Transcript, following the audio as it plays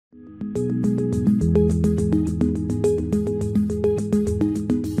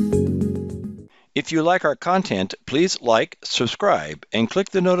If you like our content, please like, subscribe, and click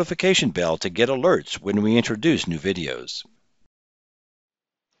the notification bell to get alerts when we introduce new videos.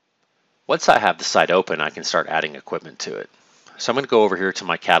 Once I have the site open, I can start adding equipment to it. So I'm going to go over here to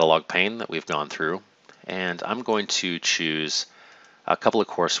my catalog pane that we've gone through, and I'm going to choose a couple of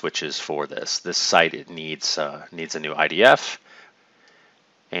core switches for this. This site, it needs a new IDF,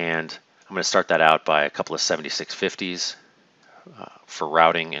 and I'm going to start that out by a couple of 7650s for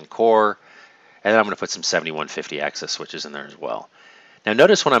routing and core, and then I'm going to put some 7150 access switches in there as well. Now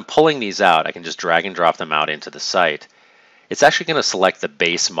notice when I'm pulling these out, I can just drag and drop them out into the site. It's actually going to select the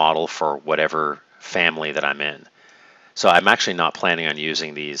base model for whatever family that I'm in. So I'm actually not planning on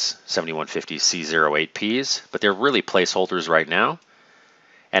using these 7150 C08Ps, but they're really placeholders right now.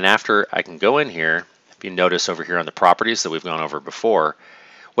 And after I can go in here, if you notice over here on the properties that we've gone over before,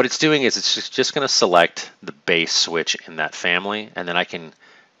 what it's doing is it's just going to select the base switch in that family, and then I can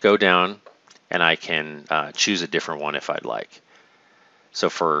go down and I can choose a different one if I'd like. So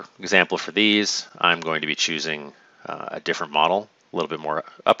for example, for these, I'm going to be choosing a different model, a little bit more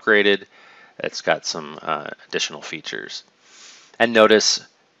upgraded. It's got some additional features. And notice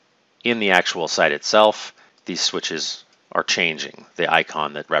in the actual site itself, these switches are changing, the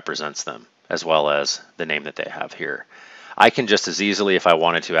icon that represents them, as well as the name that they have here. I can just as easily, if I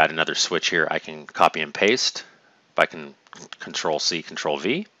wanted to add another switch here, I can copy and paste. If I can Control C, Control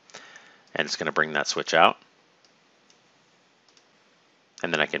V, and it's going to bring that switch out.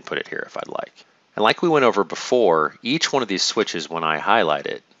 And then I can put it here if I'd like. And like we went over before, each one of these switches, when I highlight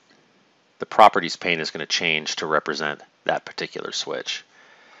it, the properties pane is going to change to represent that particular switch.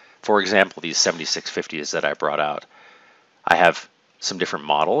 For example, these 7650s that I brought out, I have some different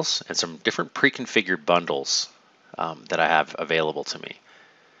models and some different pre-configured bundles that I have available to me.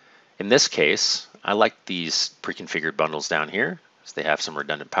 In this case, I like these pre-configured bundles down here, so they have some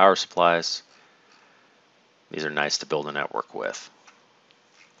redundant power supplies. These are nice to build a network with,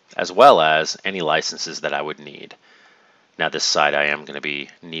 as well as any licenses that I would need. Now this side I am going to be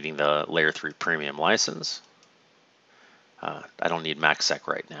needing the Layer 3 Premium license. I don't need MaxSec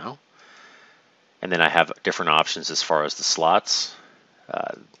right now. And then I have different options as far as the slots.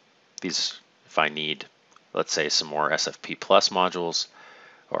 These, if I need, let's say, some more SFP Plus modules,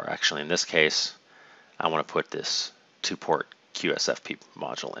 or actually in this case, I want to put this 2-port QSFP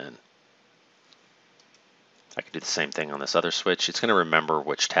module in. I can do the same thing on this other switch. It's going to remember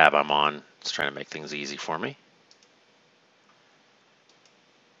which tab I'm on. It's trying to make things easy for me.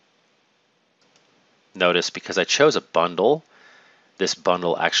 Notice because I chose a bundle, this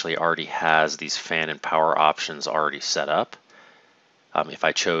bundle actually already has these fan and power options already set up. If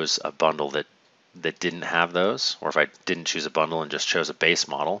I chose a bundle that didn't have those, or if I didn't choose a bundle and just chose a base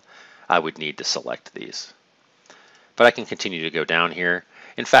model, I would need to select these. But I can continue to go down here.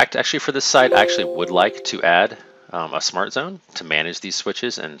 In fact, actually for this site, I actually would like to add a smart zone to manage these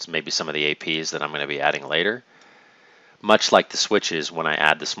switches and maybe some of the APs that I'm going to be adding later. Much like the switches, when I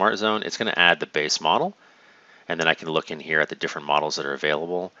add the smart zone, it's going to add the base model, and then I can look in here at the different models that are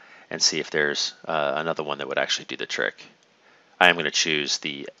available and see if there's another one that would actually do the trick. I am going to choose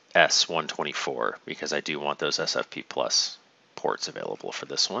the S124 because I do want those SFP Plus ports available for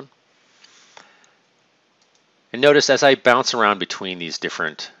this one. And notice as I bounce around between these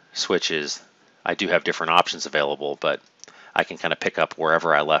different switches, I do have different options available, but I can kind of pick up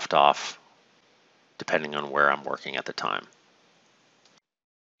wherever I left off depending on where I'm working at the time.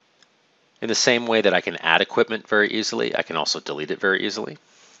 In the same way that I can add equipment very easily, I can also delete it very easily.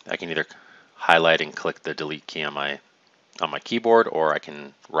 I can either highlight and click the delete key on my keyboard, or I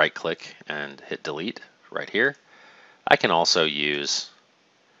can right click and hit delete right here. I can also use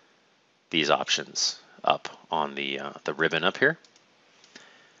these options up on the ribbon up here.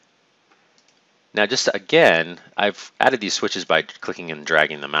 Now just again, I've added these switches by clicking and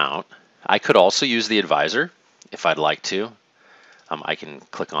dragging them out. I could also use the advisor if I'd like to. I can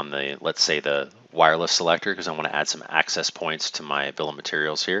click on the, let's say, the wireless selector because I want to add some access points to my bill of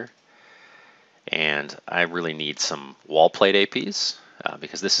materials here. And I really need some wall plate APs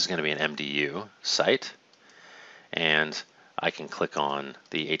because this is going to be an MDU site. And I can click on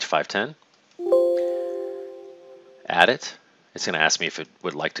the H510, add it. It's going to ask me if it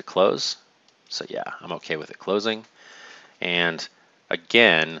would like to close. So yeah, I'm okay with it closing. And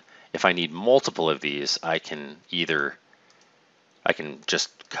again, if I need multiple of these, I can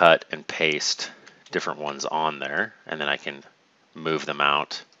just cut and paste different ones on there, and then I can move them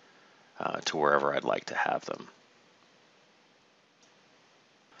out to wherever I'd like to have them.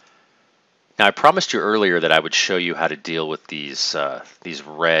 Now, I promised you earlier that I would show you how to deal with these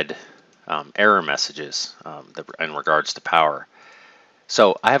red error messages in regards to power.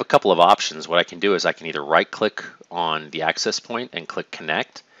 So I have a couple of options. What I can do is I can either right-click on the access point and click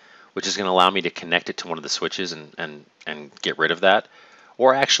Connect, which is going to allow me to connect it to one of the switches and get rid of that,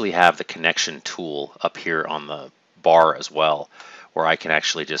 or actually have the connection tool up here on the bar as well, where I can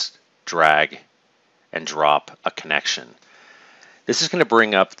actually just drag and drop a connection. This is going to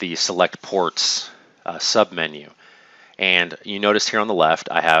bring up the Select Ports submenu. And you notice here on the left,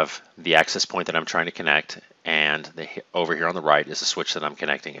 I have the access point that I'm trying to connect, and over here on the right is a switch that I'm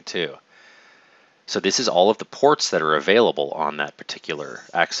connecting it to. So this is all of the ports that are available on that particular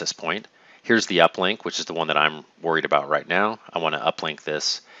access point. Here's the uplink, which is the one that I'm worried about right now. I want to uplink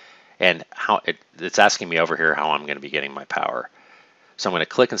this, and it's asking me over here how I'm going to be getting my power. So I'm going to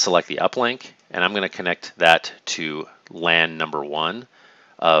click and select the uplink, and I'm going to connect that to LAN number 1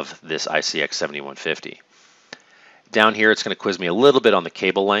 of this ICX 7150. Down here, it's going to quiz me a little bit on the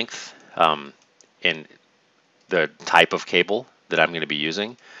cable length and the type of cable that I'm going to be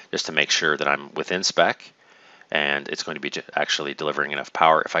using, just to make sure that I'm within spec and it's going to be actually delivering enough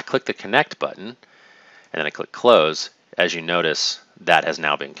power. If I click the connect button and then I click close, as you notice, that has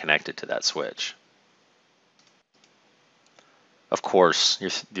now been connected to that switch. Of course, you're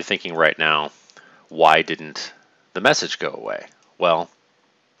thinking right now, why didn't the message go away? Well,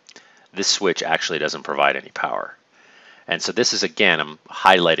 this switch actually doesn't provide any power. And so this is, again, I'm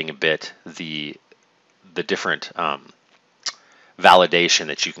highlighting a bit the different validation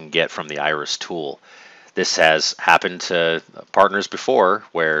that you can get from the Iris tool. This has happened to partners before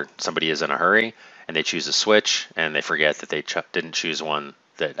where somebody is in a hurry and they choose a switch and they forget that they didn't choose one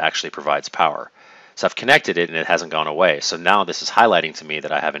that actually provides power. So I've connected it and it hasn't gone away. So now this is highlighting to me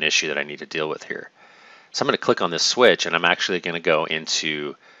that I have an issue that I need to deal with here. So I'm going to click on this switch and I'm actually going to go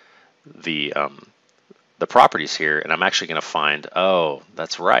into the properties here, and I'm actually going to find, oh,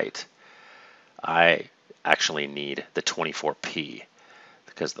 that's right, I actually need the 24P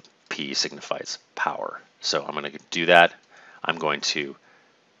because the P signifies power. So I'm going to do that. I'm going to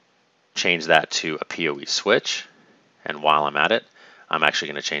change that to a PoE switch, and while I'm at it, I'm actually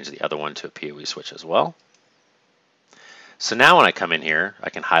going to change the other one to a PoE switch as well. So now when I come in here,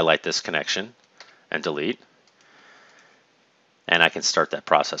 I can highlight this connection and delete, and I can start that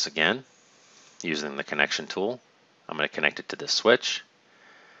process again using the connection tool. I'm going to connect it to this switch.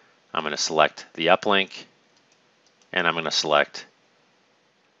 I'm going to select the uplink, and I'm going to select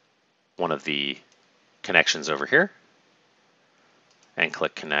one of the connections over here and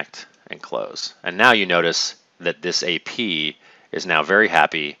click connect and close. And now you notice that this AP is now very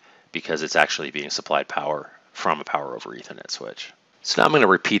happy because it's actually being supplied power from a power over Ethernet switch. So now I'm going to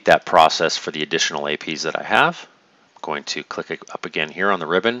repeat that process for the additional APs that I have. Going to click up again here on the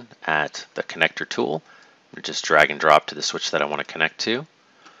ribbon at the connector tool. I'm going to just drag and drop to the switch that I want to connect to.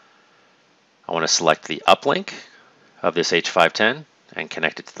 I want to select the uplink of this H510 and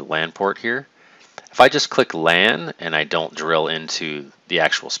connect it to the LAN port here. If I just click LAN and I don't drill into the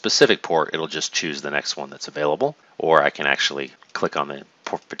actual specific port, it'll just choose the next one that's available. Or I can actually click on the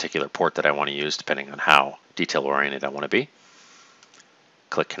particular port that I want to use depending on how detail oriented I want to be.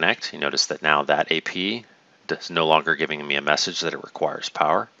 Click connect. You notice that now that AP is no longer giving me a message that it requires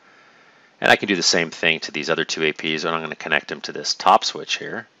power. And I can do the same thing to these other two APs, and I'm going to connect them to this top switch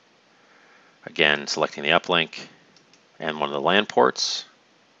here. Again, selecting the uplink and one of the LAN ports,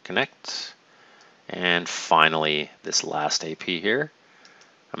 connect. And finally, this last AP here,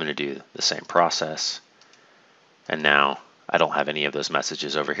 I'm going to do the same process. And now I don't have any of those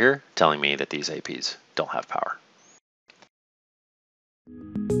messages over here telling me that these APs don't have power.